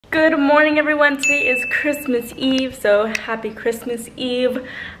Good morning, everyone. Today is Christmas Eve, so happy Christmas Eve.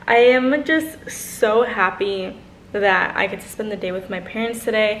 I am just so happy that I get to spend the day with my parents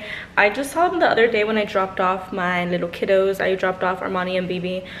today. I just saw them the other day when I dropped off my little kiddos. I dropped off Armani and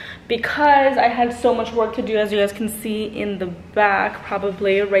Bibi because I had so much work to do, as you guys can see in the back,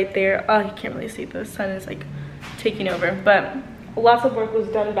 probably right there. Oh, you can't really see, the sun is like taking over, but lots of work was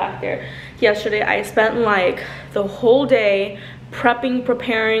done back there. Yesterday I spent like the whole day prepping,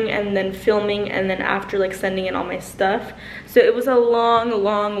 preparing, and then filming, and then after like sending in all my stuff. So it was a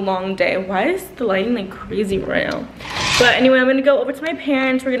long day. Why is the lighting like crazy right now? But anyway, I'm gonna go over to my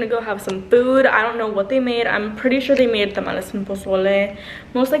parents. We're gonna go have some food. I don't know what they made. I'm pretty sure they made tamales and pozole.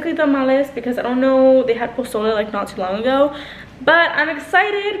 Most likely tamales, because I don't know, they had pozole like not too long ago. But I'm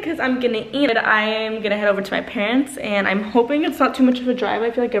excited because I'm gonna eat it. I am gonna head over to my parents, and I'm hoping it's not too much of a drive.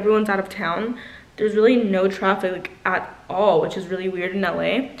 I feel like everyone's out of town. There's really no traffic like at all, which is really weird in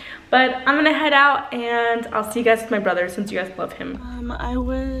LA. But I'm gonna head out and I'll see you guys with my brother since you guys love him. I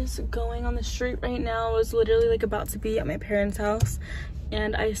was going on the street right now. I was literally like about to be at my parents' house,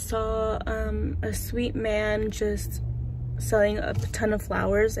 and I saw a sweet man just selling a ton of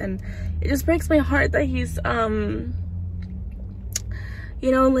flowers, and it just breaks my heart that he's you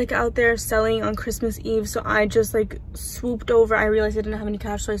know, like out there selling on Christmas Eve. So I just like swooped over. I realized I didn't have any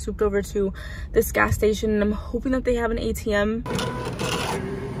cash, so I swooped over to this gas station, and I'm hoping that they have an ATM.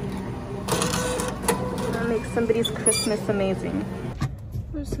 That'll make somebody's Christmas amazing.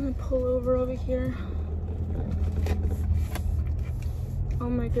 I'm just gonna pull over here. Oh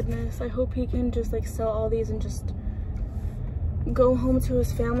my goodness, I hope he can just like sell all these and just go home to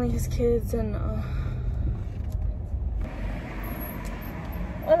his family, his kids, and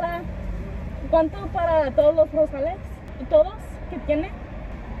Hola, ¿cuánto para todos los rosales? ¿Todos que tiene?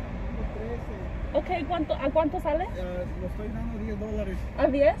 Ok, ¿a cuánto sale? Lo estoy dando $10. ¿A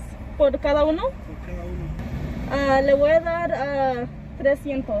 10? ¿Por cada uno? Por cada uno. Le voy a dar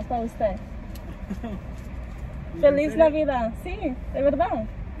 300 para usted. Feliz Navidad. Sí, de verdad.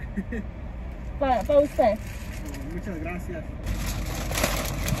 Para usted. Muchas gracias.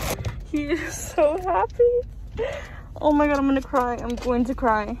 He is so happy. Oh my god, I'm gonna cry. I'm going to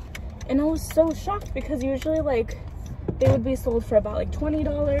cry. And I was so shocked because usually like they would be sold for about like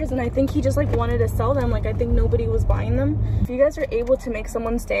 $20, and I think he just like wanted to sell them. Like I think nobody was buying them. If you guys are able to make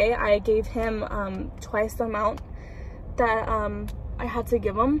someone's day, I gave him twice the amount that I had to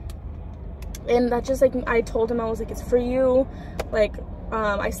give him. And that just like, I told him, I was like, it's for you. Like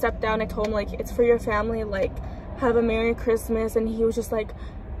I stepped down, I told him like, it's for your family, like have a Merry Christmas. And he was just like,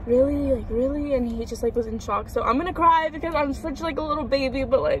 really, like really? And he just like was in shock. So I'm gonna cry because I'm such like a little baby,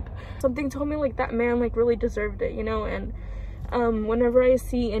 but like something told me like that man like really deserved it, you know. And whenever I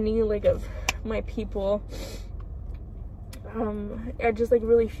see any like of my people, I just like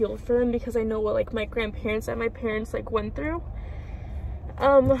really feel for them, because I know what like my grandparents and my parents like went through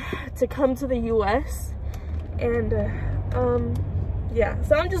to come to the US. And yeah,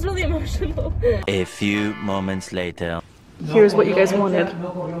 so I'm just really emotional. A few moments later. Here's what you guys wanted.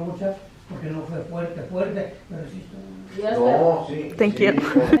 Thank you.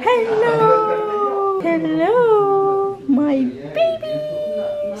 Hello! Hello! My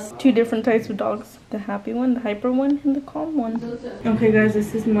babies! Two different types of dogs. The happy one, the hyper one, and the calm one. Okay guys,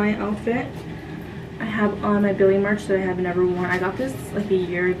 this is my outfit. I have on my Billy merch that I have never worn. I got this like a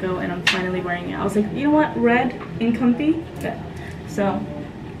year ago and I'm finally wearing it. I was like, you know what? Red and comfy. Yeah. So,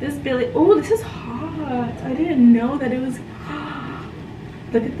 this Billy, oh, this is hot. I didn't know that it was.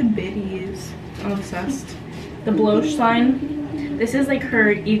 Look at the bbys. I'm obsessed. The Bloche sign. This is like her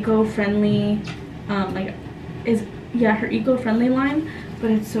eco-friendly, her eco-friendly line,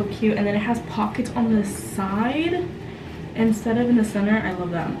 but it's so cute. And then it has pockets on the side instead of in the center. I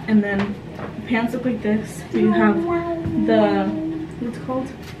love that. And then the pants look like this. So you have the, what's it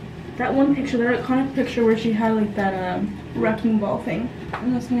called? That one picture, that iconic picture where she had like that wrecking ball thing.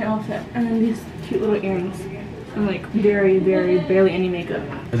 And that's my outfit. And then these cute little earrings. And like barely any makeup.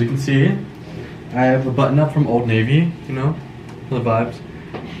 As you can see, I have a button up from Old Navy, you know, for the vibes.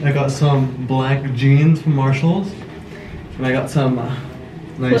 I got some black jeans from Marshalls, and I got some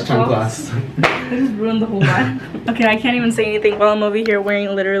nice sunglasses. I just ruined the whole vibe. Okay, I can't even say anything while I'm over here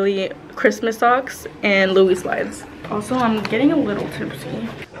wearing literally Christmas socks and Louis slides. Also, I'm getting a little tipsy.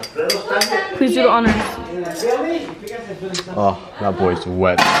 Please do the honors. Oh, that boy's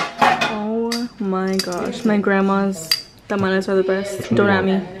wet. Oh my gosh, my grandma's tamales are the best. Don't at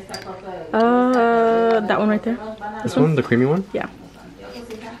me. That one right there. This one, the creamy one? Yeah.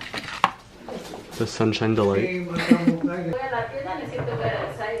 The Sunshine Delight.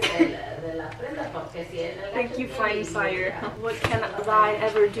 Thank you, fine sire. What can I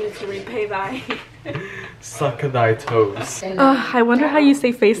ever do to repay thy? Suck thy toes. I wonder how you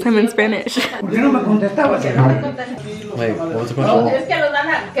say FaceTime in Spanish. Wait, what was the question?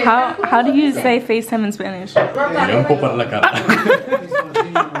 How do you say FaceTime in Spanish? Do it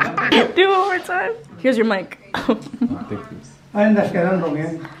one more time. Here's your mic.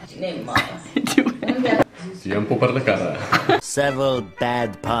 Several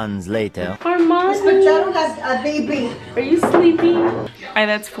bad puns later. Baby, are you sleepy?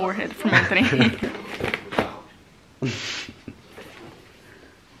 That's forehead from Anthony.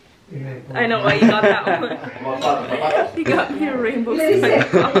 I know why you got that one. You got me a rainbow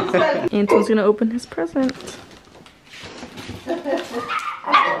smile. Anton's gonna open his present.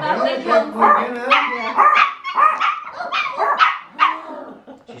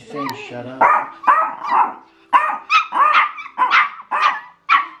 She's saying shut up.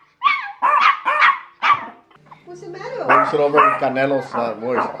 What's the matter? Voice it over Canelo's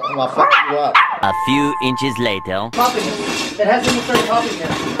voice. I'm gonna fuck you up. A few inches later. Popping. It hasn't even started popping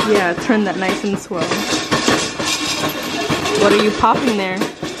yet. Yeah, turn that nice and slow. What are you popping there?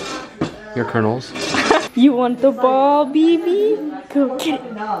 Your kernels. You want the ball, baby? Go get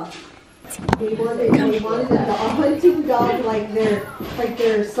it. They wanted a hunting dog like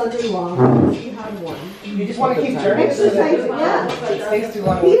their son-in-law. You have one. You just want to keep turning? Exercise, yeah. It takes too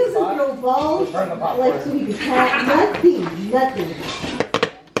long. He doesn't throw balls like so he can catch nothing.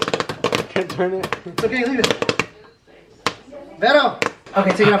 Can't turn it. It's okay, leave it. Vero!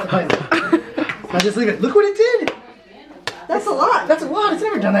 Okay, take it off the plane. Now just leave it. Look what it did! That's a lot. That's a lot. It's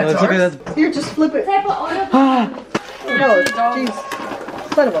never done that, That's okay, that's Here, just flip it. No, jeez.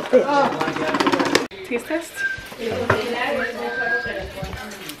 Son of a bitch. Taste test?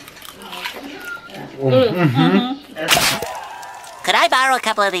 Could I borrow a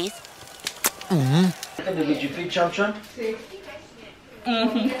couple of these? Did you feed Chum Chum?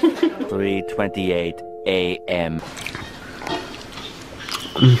 3:28 a.m.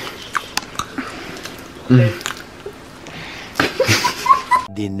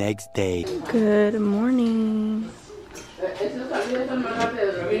 The next day. Good morning.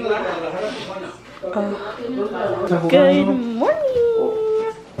 Good morning.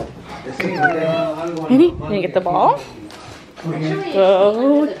 Ready? Gonna get the ball?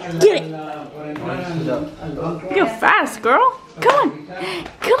 Go get it. Go fast, girl. Come on.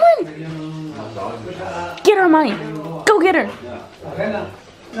 Come on. Get her, Money. Go get her.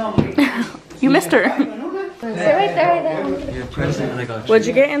 You missed her. Sit right there. your present. I got you. What'd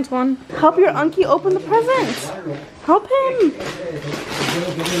you get, Antoine? Help your uncle open the present. Help him.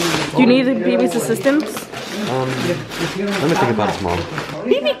 Do you need the baby's assistance? Let me think about it, Mom.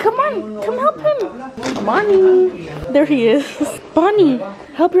 Baby, come on. Come help him. Bonnie. There he is. Bonnie,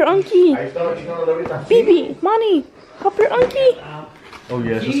 help your uncle. Baby, Bonnie, help your uncle. Oh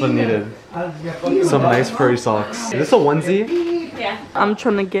yes, this one needed. Some nice furry socks. Is this a onesie? Yeah. I'm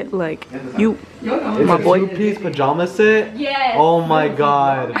trying to get like you, It's my a boy. two-piece pajama set? Yes. Oh my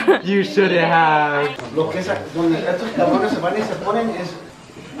god. You shouldn't have. Lo que es donde estos cabrones se van y se ponen es.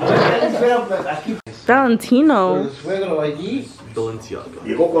 Valentino. El suegro allí. Balenciaga.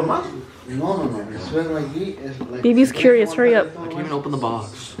 ¿Llegó con más? No. El suegro allí es like. Baby's curious. Hurry up. I can't even open the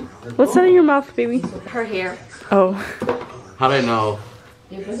box. What's that in your mouth, baby? Her hair. Oh. How'd I know?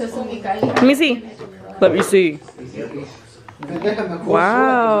 Let me see. Let me see.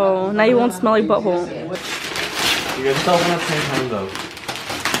 Wow. Now you won't smell like butthole. You guys still open at the same time though.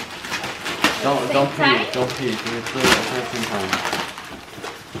 Don't pee. Don't pee. You guys still open at the same time.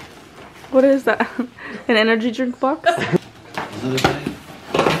 What is that? An energy drink box?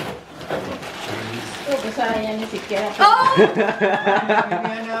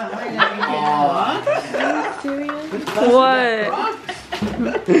 What?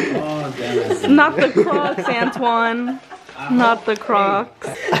 Not the Crocs, Antoine. Not the Crocs.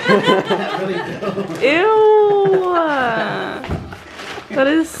 Ew. That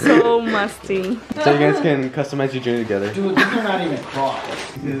is so musty. So you guys can customize your journey together. Dude, these are not even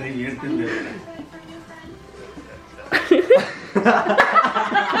Crocs.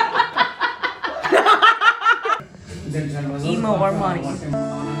 Emo or money.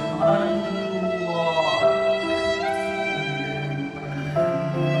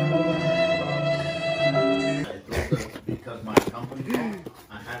 Because my company,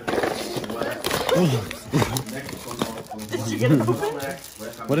 I had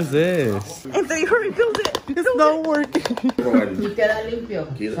What is this? Anthony, hurry, build it. It's not working.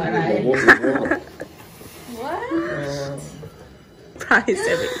 Prize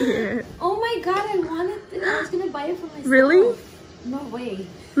every year. Oh my god, I wanted this. I was gonna buy it for myself. Really? No way.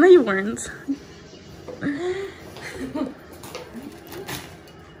 No, you weren't.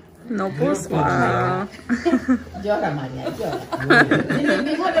 No puedo smile.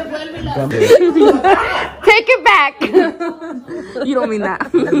 Take it back. You don't mean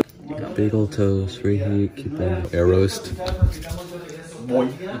that. Bagel toast, reheat, keep on air roast.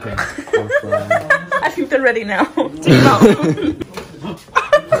 Okay. I think they're ready now. Take them out.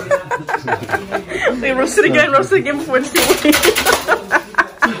 Wait, roast it again before it's too late.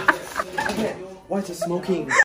 Why is it smoking?